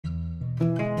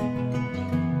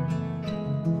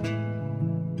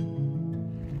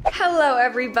Hello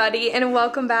everybody and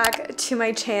welcome back to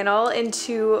my channel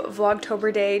into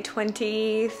Vlogtober day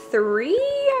 23,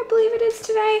 I believe it is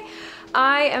today.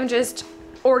 I am just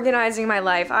organizing my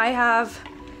life. I have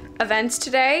events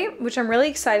today, which I'm really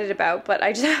excited about, but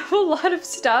I just have a lot of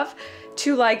stuff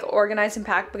to like organize and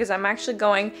pack because I'm actually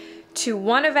going to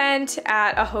one event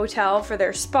at a hotel for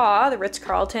their spa, the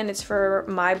Ritz-Carlton. It's for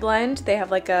My Blend. They have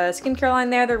like a skincare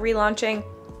line there. They're relaunching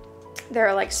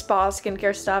their like spa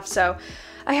skincare stuff. So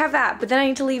I have that, but then I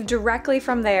need to leave directly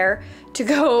from there to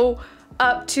go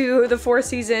up to the Four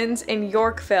Seasons in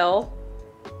Yorkville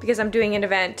because I'm doing an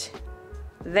event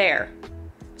there.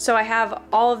 So I have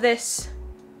all of this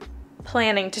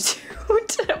planning to do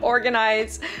to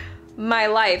organize my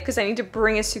life because I need to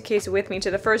bring a suitcase with me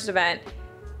to the first event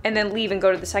and then leave and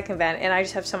go to the second event, and I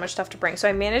just have so much stuff to bring. So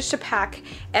I managed to pack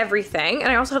everything,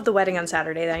 and I also have the wedding on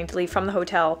Saturday that I need to leave from the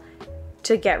hotel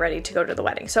to get ready to go to the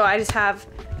wedding. So I just have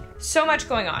so much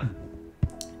going on.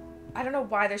 I don't know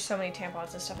why there's so many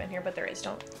tampons and stuff in here, but there is.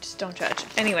 Just don't judge.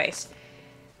 Anyways,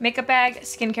 makeup bag,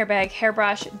 skincare bag,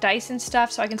 hairbrush, Dyson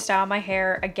stuff so I can style my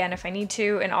hair again if I need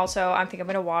to. And also I think I'm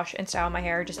gonna wash and style my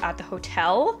hair just at the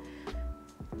hotel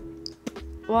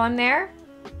while I'm there.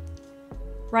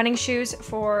 Running shoes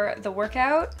for the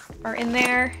workout are in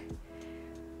there.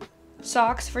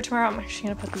 Socks for tomorrow. I'm actually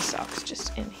gonna put these socks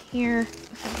just in here,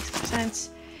 if that makes more sense.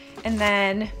 And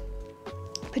then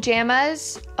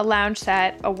pajamas, a lounge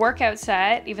set, a workout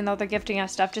set, even though they're gifting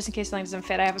us stuff just in case something doesn't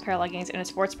fit. I have a pair of leggings and a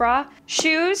sports bra.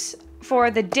 Shoes for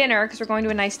the dinner because we're going to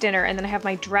a nice dinner, and then I have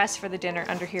my dress for the dinner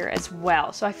under here as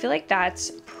well. So I feel like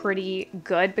that's pretty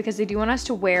good because they do want us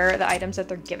to wear the items that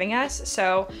they're giving us.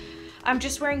 So I'm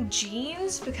just wearing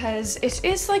jeans because it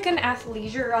is like an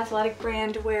athleisure athletic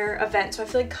brand wear event. So I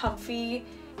feel like comfy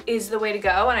is the way to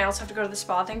go. And I also have to go to the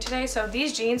spa thing today. So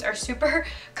these jeans are super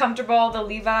comfortable. The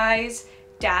Levi's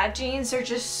dad jeans are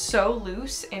just so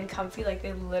loose and comfy. Like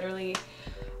they literally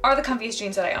are the comfiest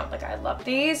jeans that I own. Like I love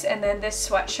these. And then this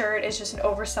sweatshirt is just an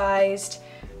oversized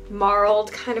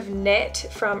marled kind of knit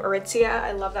from Aritzia.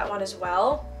 I love that one as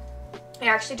well. I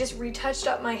actually just retouched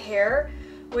up my hair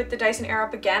with the Dyson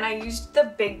Airwrap again. I used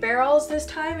the big barrels this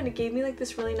time and it gave me like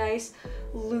this really nice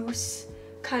loose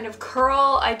kind of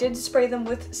curl. I did spray them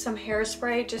with some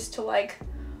hairspray just to like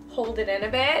hold it in a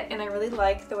bit, and I really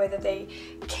like the way that they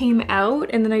came out.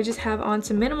 And then I just have on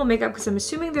some minimal makeup because I'm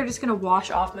assuming they're just gonna wash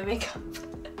off my makeup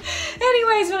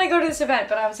anyways when I go to this event,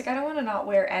 but I was like, I don't want to not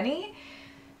wear any.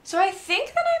 So I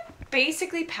think that I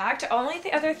basically packed. Only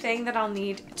the other thing that I'll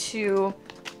need to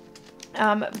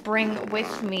bring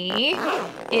with me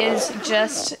is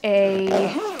just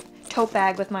a tote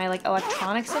bag with my like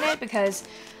electronics in it because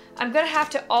I'm gonna have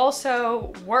to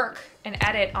also work and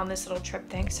edit on this little trip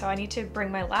thing. So I need to bring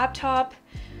my laptop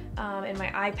and my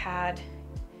iPad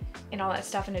and all that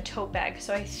stuff in a tote bag.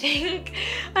 So I think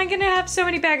I'm gonna have so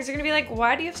many bags. They're gonna be like,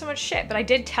 why do you have so much shit? But I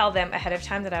did tell them ahead of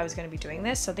time that I was gonna be doing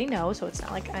this, so they know. So it's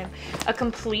not like I'm a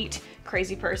complete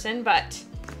crazy person, but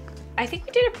I think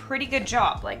we did a pretty good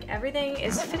job. Like everything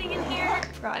is fitting in here. I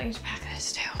forgot I need to pack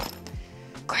this too.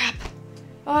 Crap.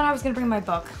 Oh, and I was gonna bring my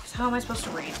book. So how am I supposed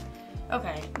to read?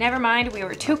 Okay, never mind. We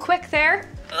were too quick there.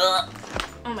 Ugh.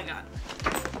 Oh my God.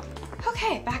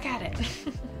 Okay, back at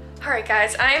it. All right,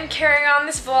 guys, I am carrying on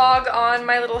this vlog on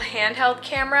my little handheld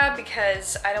camera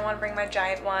because I don't want to bring my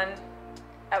giant one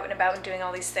out and about and doing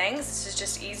all these things. This is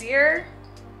just easier.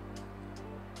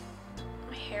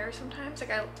 My hair sometimes,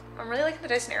 like I'm really liking the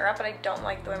Dyson Airwrap, but I don't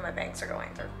like the way my bangs are going.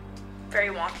 They're very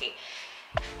wonky.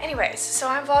 Anyways, so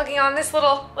I'm vlogging on this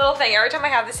little thing. Every time I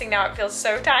have this thing now, it feels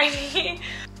so tiny.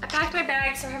 I packed my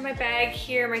bag, so I have my bag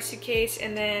here, my suitcase,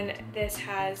 and then this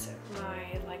has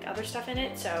my like other stuff in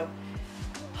it. So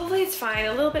hopefully it's fine,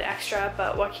 a little bit extra,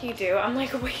 but what can you do? I'm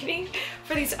like waiting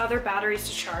for these other batteries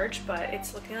to charge, but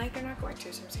it's looking like they're not going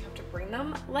to, so I'm just gonna have to bring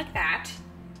them like that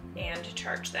and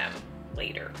charge them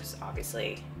later, because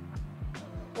obviously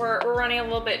we're running a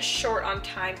little bit short on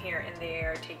time here and they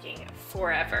are taking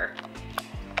forever.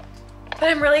 But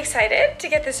I'm really excited to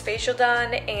get this facial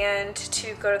done and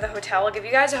to go to the hotel. I'll give you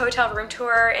guys a hotel room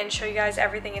tour and show you guys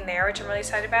everything in there, which I'm really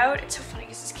excited about. It's so funny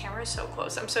because this camera is so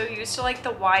close. I'm so used to like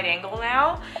the wide angle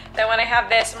now that when I have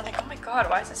this, I'm like, oh my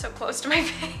God, why is it so close to my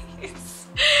face?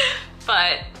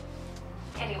 But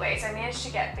anyways, I managed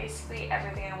to get basically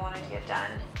everything I wanted to get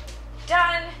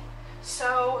done.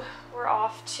 So we're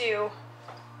off to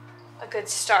a good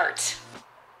start.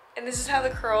 And this is how the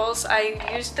curls,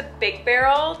 I used the big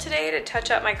barrel today to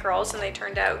touch up my curls and they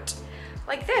turned out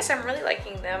like this. I'm really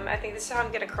liking them. I think this is how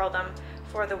I'm gonna curl them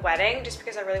for the wedding just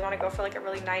because I really wanna go for like a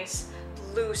really nice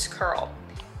loose curl.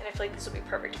 And I feel like this will be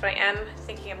perfect, but I am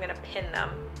thinking I'm gonna pin them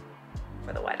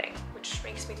for the wedding, which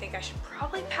makes me think I should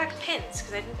probably pack pins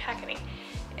because I didn't pack any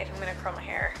if I'm gonna curl my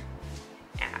hair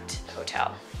at the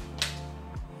hotel.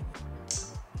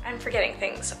 I'm forgetting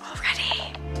things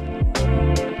already.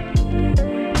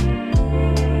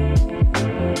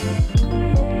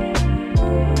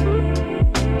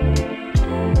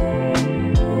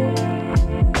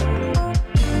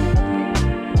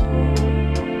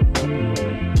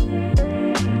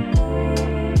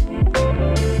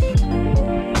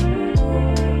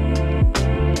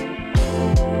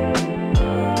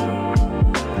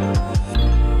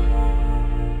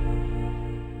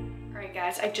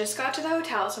 I just got to the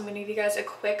hotel, so I'm gonna give you guys a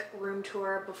quick room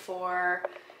tour before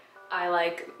I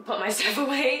like put my stuff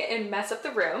away and mess up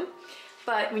the room.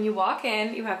 But when you walk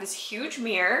in, you have this huge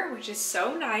mirror, which is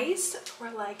so nice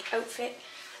for like outfit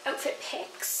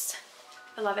pics.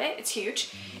 I love it, it's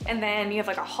huge. And then you have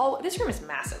like a hallway. This room is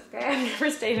massive, okay? I've never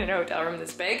stayed in a hotel room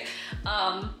this big.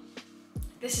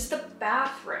 This is the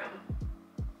bathroom.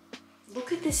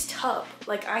 Look at this tub.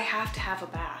 Like, I have to have a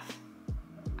bath.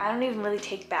 I don't even really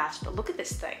take baths, but look at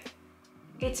this thing.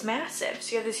 It's massive.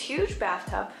 So you have this huge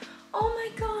bathtub. Oh my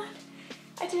God.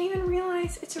 I didn't even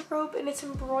realize it's a robe and it's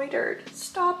embroidered.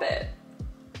 Stop it.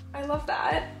 I love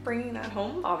that. Bringing that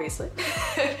home, obviously.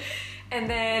 And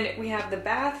then we have the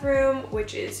bathroom,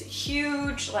 which is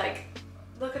huge. Like,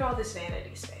 look at all this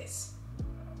vanity space.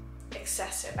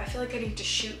 Excessive. I feel like I need to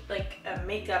shoot like a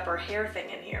makeup or hair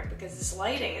thing in here because this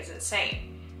lighting is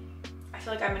insane. I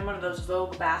feel like I'm in one of those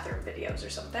Vogue bathroom videos or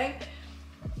something.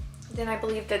 Then I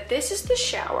believe that this is the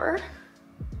shower.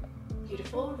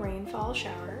 Beautiful rainfall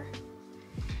shower.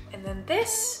 And then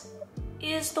this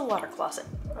is the water closet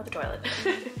or the toilet.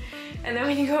 And then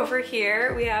when you go over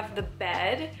here, we have the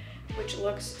bed, which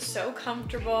looks so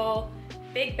comfortable.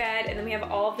 Big bed, and then we have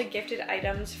all of the gifted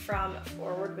items from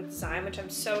Forward with Design, which I'm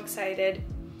so excited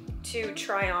to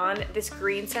try on. This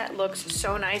green set looks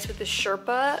so nice with the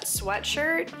Sherpa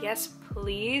sweatshirt. Yes,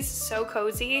 please, so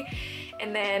cozy.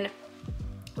 And then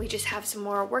we just have some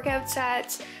more workout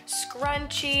sets,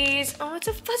 scrunchies. Oh, it's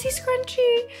a fuzzy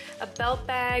scrunchie. A belt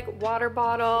bag, water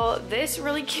bottle, this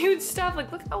really cute stuff.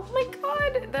 Like, look, oh my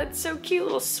God, that's so cute.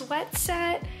 Little sweat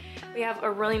set. We have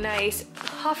a really nice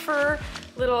puffer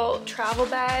little travel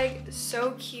bag,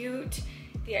 so cute.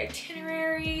 The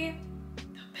itinerary, the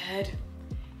bed,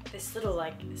 this little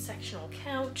like sectional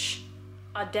couch,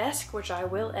 a desk, which I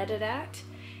will edit at,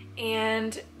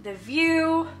 and the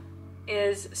view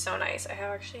is so nice. I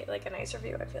have actually like a nicer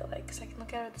view, I feel like, because I can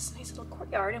look out at this nice little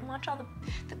courtyard and watch all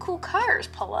the cool cars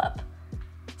pull up.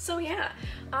 So yeah,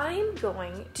 I'm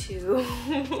going to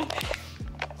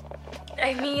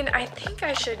I mean, I think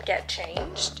I should get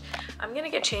changed. I'm gonna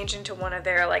get changed into one of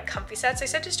their like comfy sets. They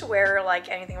said just to wear like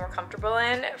anything we're comfortable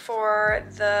in for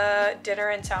the dinner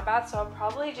and sound bath, so I'll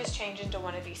probably just change into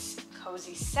one of these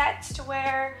cozy sets to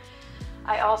wear.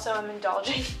 I also am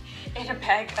indulging in a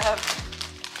bag of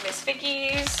Miss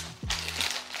Vicky's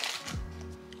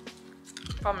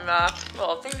from the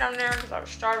little thing down there because I was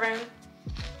starving.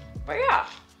 But yeah,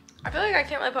 I feel like I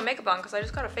can't really put makeup on because I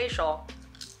just got a facial.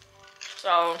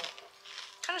 So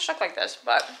kind of stuck like this,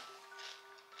 but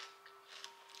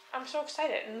I'm so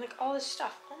excited and like all this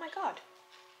stuff. Oh my God.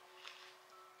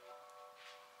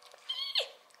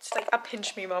 It's like a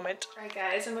pinch me moment. All right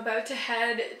guys, I'm about to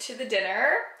head to the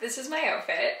dinner. This is my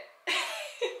outfit.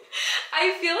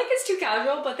 I feel like it's too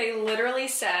casual, but they literally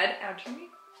said, ouch,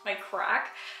 my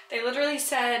crack. They literally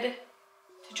said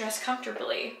to dress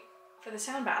comfortably for the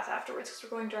sound bath afterwards because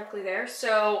we're going directly there.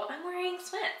 So I'm wearing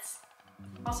sweats.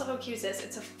 Also, how cute is this?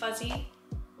 It's a fuzzy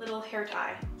little hair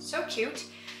tie. So cute,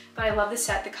 but I love the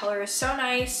set. The color is so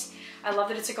nice. I love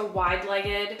that it's like a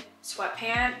wide-legged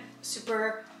sweatpant,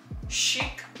 super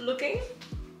chic looking.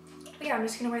 But yeah, I'm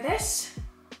just gonna wear this.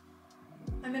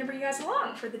 I'm gonna bring you guys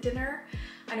along for the dinner.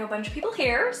 I know a bunch of people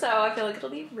here, so I feel like it'll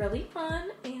be really fun,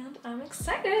 and I'm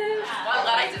excited. Well, I'm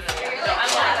glad I did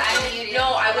this.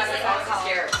 No, I was like all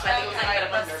scared. So I think it was like a bit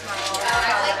of a nervous.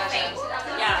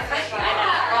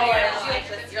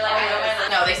 You're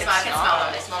like, no, they smell. I can smell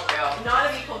them. They smell real.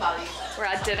 Not of equal value.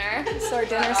 We're at dinner. So our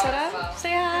dinner set up.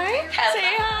 Say hi. Hello.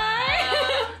 Say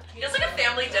hi. It feels like a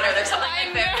family dinner. There's something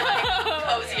like very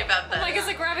cozy about this. Like it's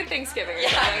like we're having Thanksgiving or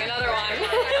Yeah. something. Another one.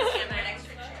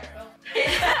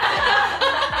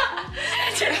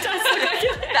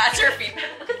 That's your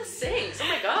feedback. Look at the sinks. Oh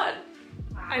my God.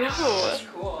 I know. That's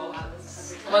cool.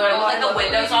 Like the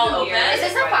windows all open. Is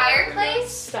this a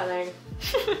fireplace? Stunning.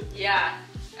 Yeah.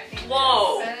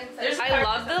 Whoa. I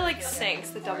love the like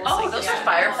sinks, the double Oh, sinks. those are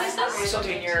fireplaces? So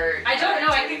in your... I don't know.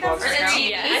 I think that's Or the TV.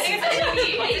 Yes. I think it's a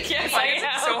TV. Yes, I know.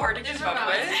 It's so hard to keep up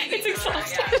with. It's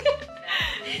exhausting.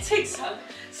 It's like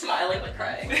smiling but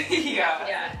crying. Yeah.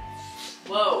 Yeah.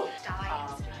 Whoa.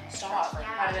 Stop. Yeah.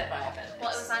 How did it happen?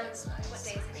 Well, it was on, what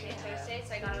day is it today? Thursday,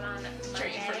 so I got it on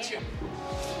Monday. For 2.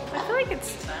 I feel like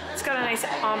it's got a nice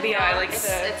ambiance. Yeah, I like it's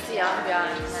the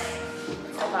ambiance.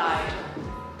 It's a vibe.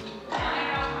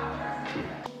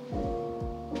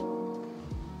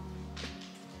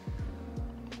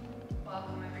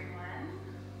 Welcome everyone.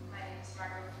 My name is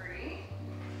Free,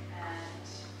 and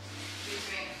we're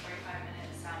doing a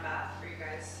 45-minute sound bath for you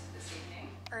guys this evening.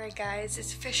 Alright guys,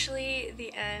 it's officially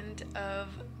the end of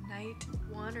night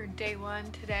 1 or day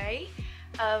 1 today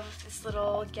of this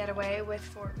little getaway with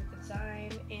Fort with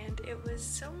Design, and it was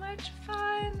so much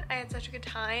fun. I had such a good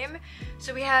time.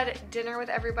 So we had dinner with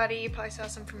everybody. You probably saw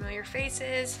some familiar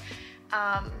faces,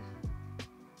 and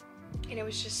it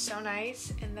was just so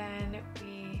nice. And then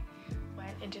we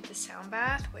went and did the sound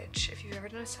bath, which if you've ever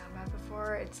done a sound bath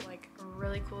before, it's like a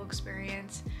really cool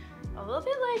experience. A little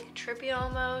bit like trippy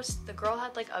almost. The girl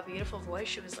had like a beautiful voice.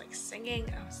 She was like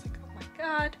singing. I was like, oh my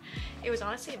god. It was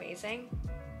honestly amazing.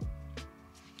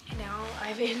 And now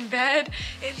I'm in bed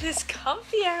in this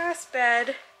comfy ass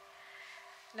bed.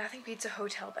 Nothing beats a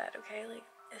hotel bed, okay? Like,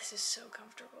 this is so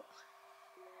comfortable.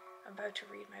 I'm about to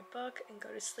read my book and go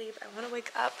to sleep. I want to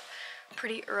wake up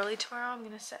pretty early tomorrow. I'm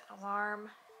gonna set an alarm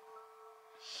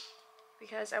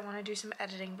because I want to do some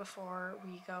editing before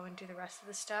we go and do the rest of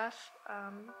the stuff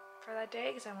for that day,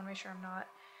 because I want to make sure I'm not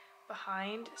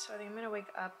behind. So I think I'm gonna wake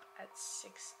up at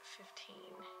 6:15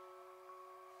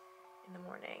 in the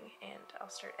morning, and I'll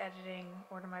start editing,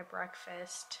 order my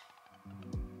breakfast,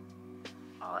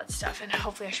 all that stuff, and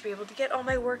hopefully I should be able to get all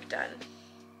my work done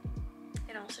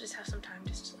and also just have some time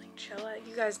just to like chill out.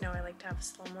 You guys know I like to have a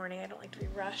slow morning. I don't like to be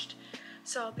rushed,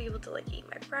 so I'll be able to like eat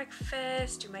my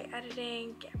breakfast, do my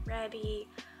editing, get ready,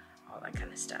 all that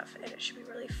kind of stuff, and it should be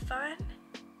really fun.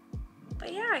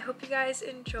 But yeah, I hope you guys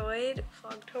enjoyed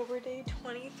Vlogtober day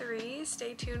 23.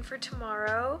 Stay tuned for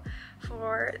tomorrow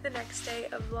for the next day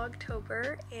of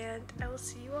Vlogtober, and I will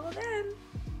see you all then.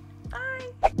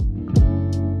 Bye!